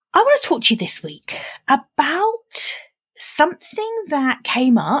to talk to you this week about something that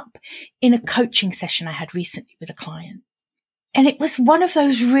came up in a coaching session I had recently with a client. And it was one of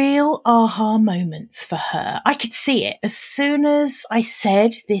those real aha moments for her. I could see it. As soon as I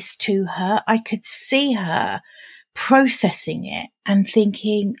said this to her, I could see her processing it and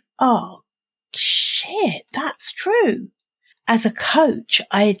thinking, oh, shit, that's true. As a coach,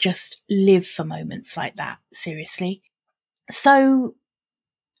 I just live for moments like that, seriously. So,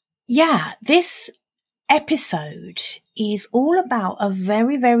 yeah, this episode is all about a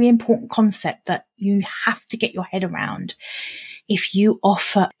very, very important concept that you have to get your head around if you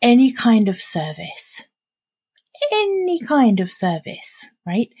offer any kind of service,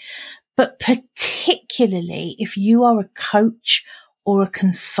 right? But particularly if you are a coach or a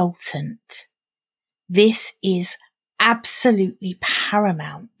consultant, this is absolutely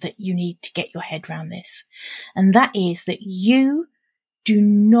paramount that you need to get your head around this. And that is that you do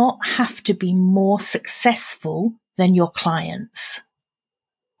not have to be more successful than your clients.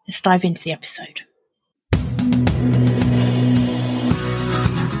 Let's dive into the episode.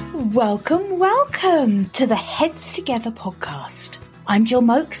 Welcome to the Heads Together podcast. I'm Jill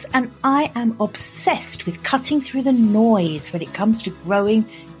Mokes and I am obsessed with cutting through the noise when it comes to growing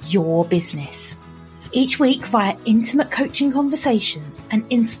your business. Each week, via intimate coaching conversations and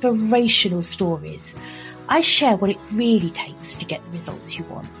inspirational stories, I share what it really takes to get the results you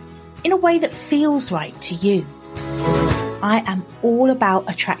want in a way that feels right to you. I am all about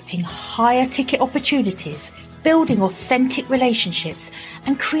attracting higher ticket opportunities, building authentic relationships,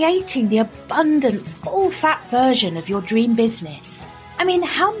 and creating the abundant, full-fat version of your dream business. I mean,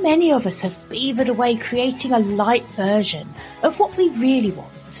 how many of us have beavered away creating a light version of what we really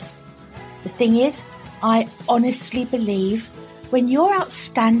want? The thing is, I honestly believe when you're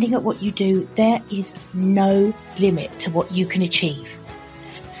outstanding at what you do, there is no limit to what you can achieve.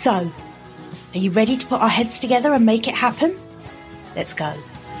 So, are you ready to put our heads together and make it happen? Let's go.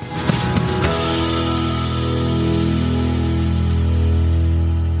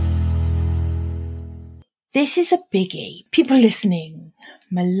 This is a biggie. People listening,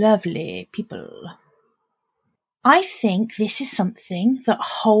 my lovely people. I think this is something that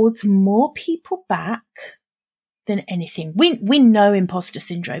holds more people back than anything. We know imposter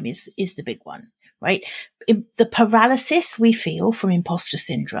syndrome is the big one, right? The paralysis we feel from imposter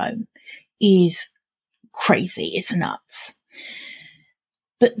syndrome is crazy. It's nuts.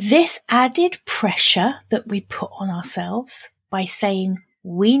 But this added pressure that we put on ourselves by saying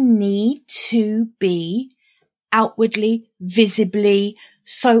we need to be outwardly, visibly,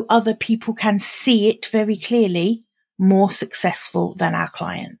 so other people can see it very clearly, more successful than our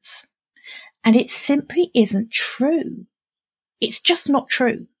clients. And it simply isn't true. It's just not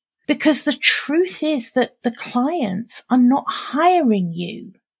true. Because the truth is that the clients are not hiring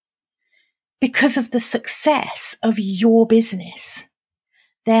you because of the success of your business.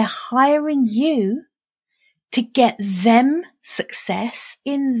 They're hiring you to get them success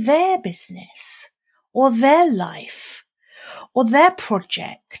in their business or their life or their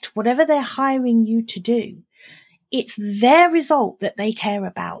project, whatever they're hiring you to do. It's their result that they care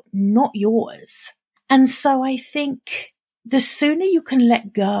about, not yours. And so I think the sooner you can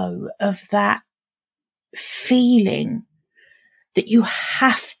let go of that feeling that you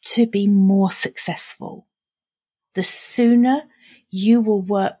have to be more successful, the sooner you will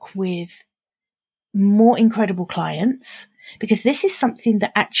work with more incredible clients, because this is something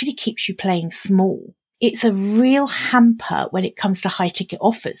that actually keeps you playing small. It's a real hamper when it comes to high ticket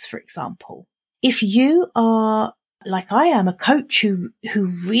offers, for example. If you are, like I am, a coach who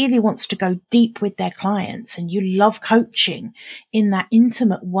really wants to go deep with their clients and you love coaching in that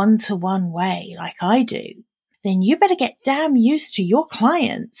intimate one-to-one way like I do, then you better get damn used to your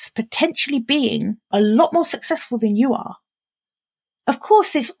clients potentially being a lot more successful than you are. Of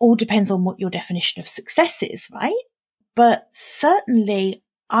course, this all depends on what your definition of success is, right? But certainly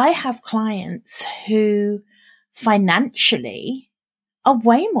I have clients who financially are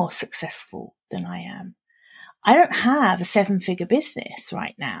way more successful than I am. I don't have a 7-figure business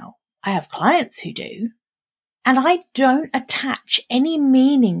right now. I have clients who do. And I don't attach any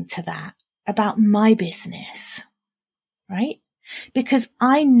meaning to that about my business, right? Because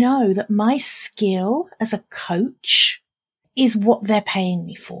I know that my skill as a coach is what they're paying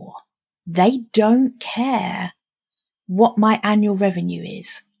me for. They don't care what my annual revenue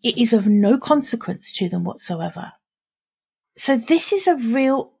is. It is of no consequence to them whatsoever. So this is a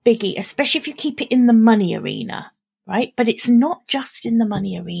real biggie, especially if you keep it in the money arena, right? But it's not just in the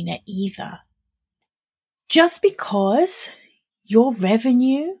money arena either. Just because your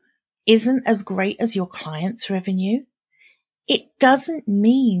revenue isn't as great as your client's revenue, It doesn't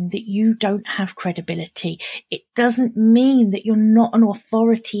mean that you don't have credibility. It doesn't mean that you're not an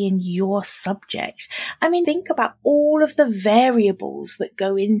authority in your subject. I mean, think about all of the variables that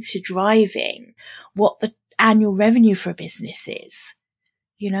go into driving what the annual revenue for a business is.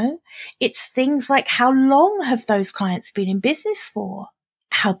 It's things like how long have those clients been in business for?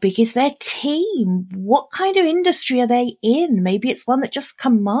 How big is their team? What kind of industry are they in? Maybe it's one that just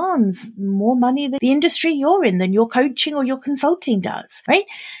commands more money than the industry you're in, than your coaching or your consulting does, right?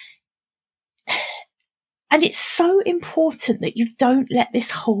 And it's so important that you don't let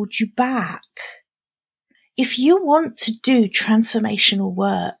this hold you back. If you want to do transformational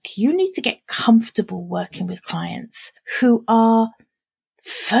work, you need to get comfortable working with clients who are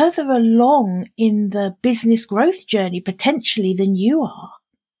further along in the business growth journey potentially than you are,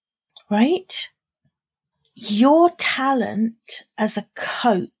 right? Your talent as a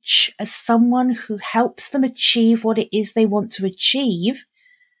coach, as someone who helps them achieve what it is they want to achieve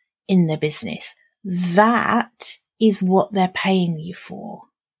in their business, that is what they're paying you for.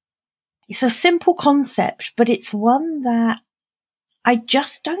 It's a simple concept, but it's one that I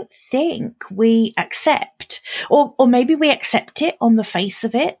just don't think we accept, or maybe we accept it on the face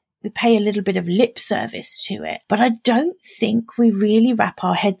of it. We pay a little bit of lip service to it, but I don't think we really wrap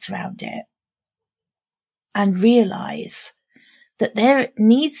our heads around it and realize that there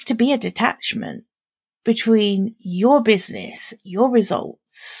needs to be a detachment between your business, your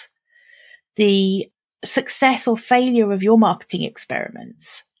results, the success or failure of your marketing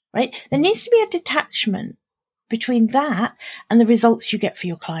experiments, right? There needs to be a detachment between that and the results you get for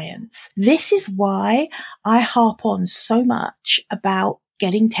your clients. This is why I harp on so much about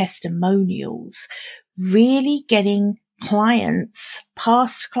getting testimonials, really getting clients,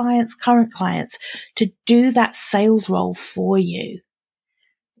 past clients, current clients, to do that sales role for you.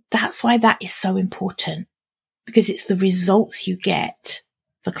 That's why that is so important, because it's the results you get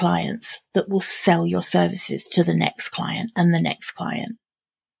for clients that will sell your services to the next client and the next client.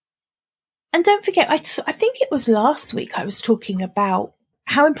 And don't forget, I think it was last week I was talking about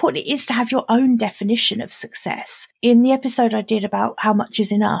how important it is to have your own definition of success. In the episode I did about how much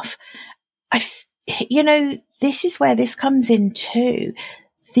is enough, this is where this comes in too.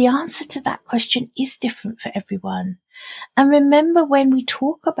 The answer to that question is different for everyone. And remember, when we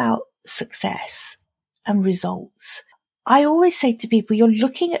talk about success and results, I always say to people, you're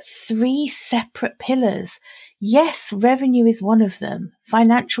looking at 3 separate pillars. Yes, revenue is one of them.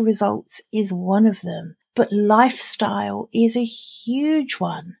 Financial results is one of them. But lifestyle is a huge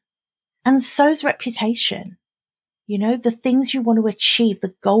one. And so's reputation. The things you want to achieve,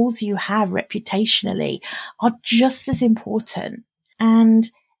 the goals you have reputationally are just as important.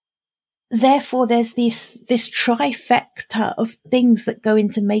 And therefore, there's this trifecta of things that go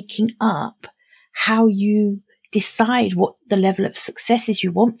into making up how you decide what the level of success is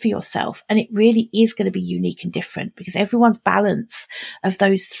you want for yourself. And it really is going to be unique and different, because everyone's balance of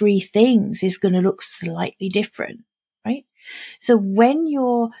those 3 things is going to look slightly different, right? So when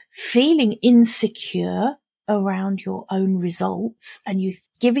you're feeling insecure around your own results and you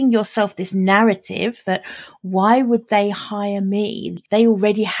giving yourself this narrative that why would they hire me? They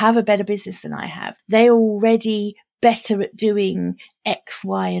already have a better business than I have. They're already better at doing X,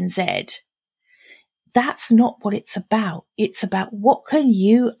 Y, and Z. That's not what it's about. It's about what can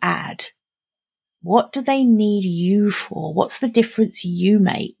you add? What do they need you for? What's the difference you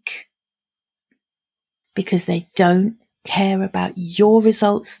make? Because they don't care about your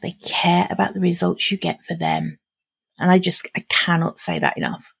results. They care about the results you get for them. And I cannot say that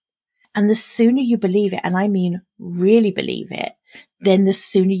enough. And the sooner you believe it, and I mean really believe it, then the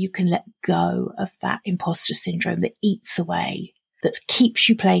sooner you can let go of that imposter syndrome that eats away, that keeps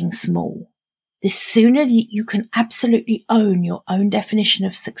you playing small. The sooner you can absolutely own your own definition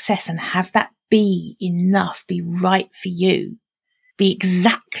of success and have that be enough, be right for you, be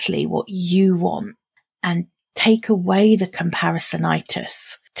exactly what you want, and take away the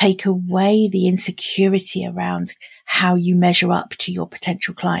comparisonitis, take away the insecurity around how you measure up to your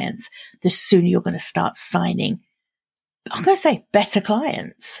potential clients, the sooner you're going to start signing, I'm going to say better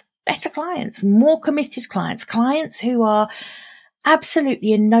clients, more committed clients who are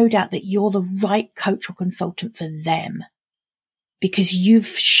absolutely in no doubt that you're the right coach or consultant for them, because you've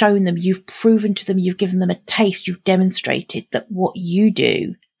shown them, you've proven to them, you've given them a taste, you've demonstrated that what you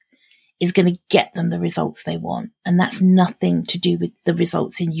do is going to get them the results they want. And that's nothing to do with the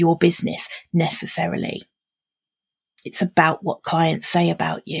results in your business necessarily. It's about what clients say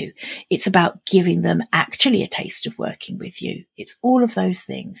about you. It's about giving them actually a taste of working with you. It's all of those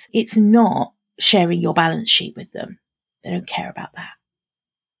things. It's not sharing your balance sheet with them. They don't care about that.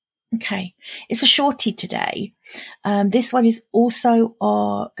 Okay. It's a shorty today. This one is also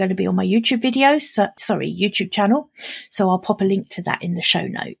going to be on my YouTube YouTube channel. So I'll pop a link to that in the show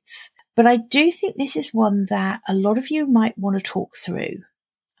notes. But I do think this is one that a lot of you might want to talk through.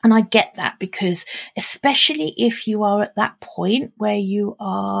 And I get that, because especially if you are at that point where you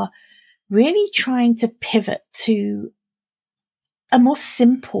are really trying to pivot to a more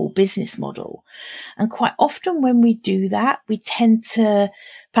simple business model. And quite often when we do that, we tend to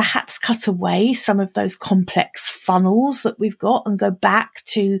perhaps cut away some of those complex funnels that we've got and go back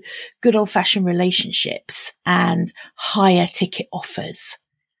to good old fashioned relationships and higher ticket offers,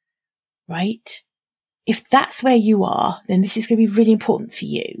 right? If that's where you are, then this is going to be really important for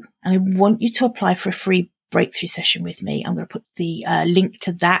you. And I want you to apply for a free breakthrough session with me. I'm going to put the link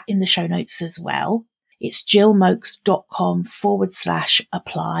to that in the show notes as well. It's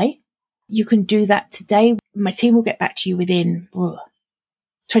jillmoakes.com/apply. You can do that today. My team will get back to you within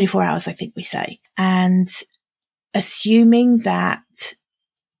 24 hours, I think we say. And assuming that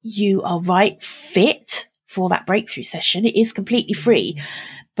you are right fit for that breakthrough session, it is completely free.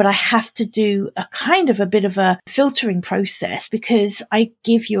 But I have to do a bit of a filtering process, because I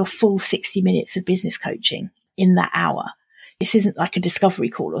give you a full 60 minutes of business coaching in that hour. This isn't like a discovery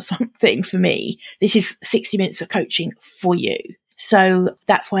call or something for me. This is 60 minutes of coaching for you. So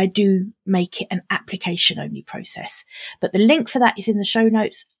that's why I do make it an application only process. But the link for that is in the show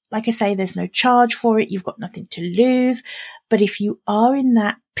notes. Like I say, there's no charge for it. You've got nothing to lose. But if you are in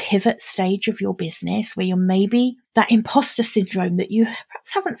that pivot stage of your business where you're maybe that imposter syndrome that you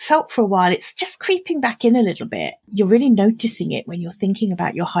perhaps haven't felt for a while, it's just creeping back in a little bit. You're really noticing it when you're thinking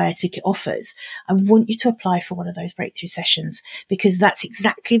about your higher ticket offers. I want you to apply for one of those breakthrough sessions, because that's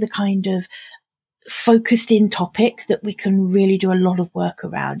exactly the kind of focused in topic that we can really do a lot of work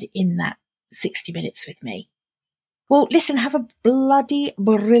around in that 60 minutes with me. Well, listen, have a bloody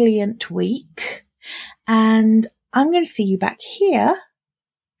brilliant week, and I'm going to see you back here,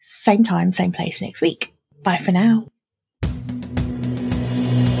 same time, same place next week. Bye for now.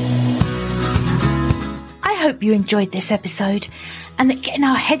 I hope you enjoyed this episode, and that getting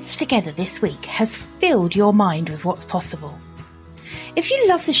our heads together this week has filled your mind with what's possible. If you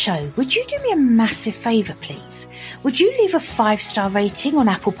love the show, would you do me a massive favour, please? Would you leave a 5-star rating on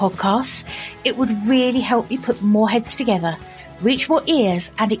Apple Podcasts? It would really help me put more heads together, reach more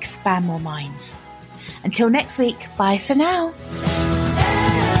ears, and expand more minds. Until next week, bye for now.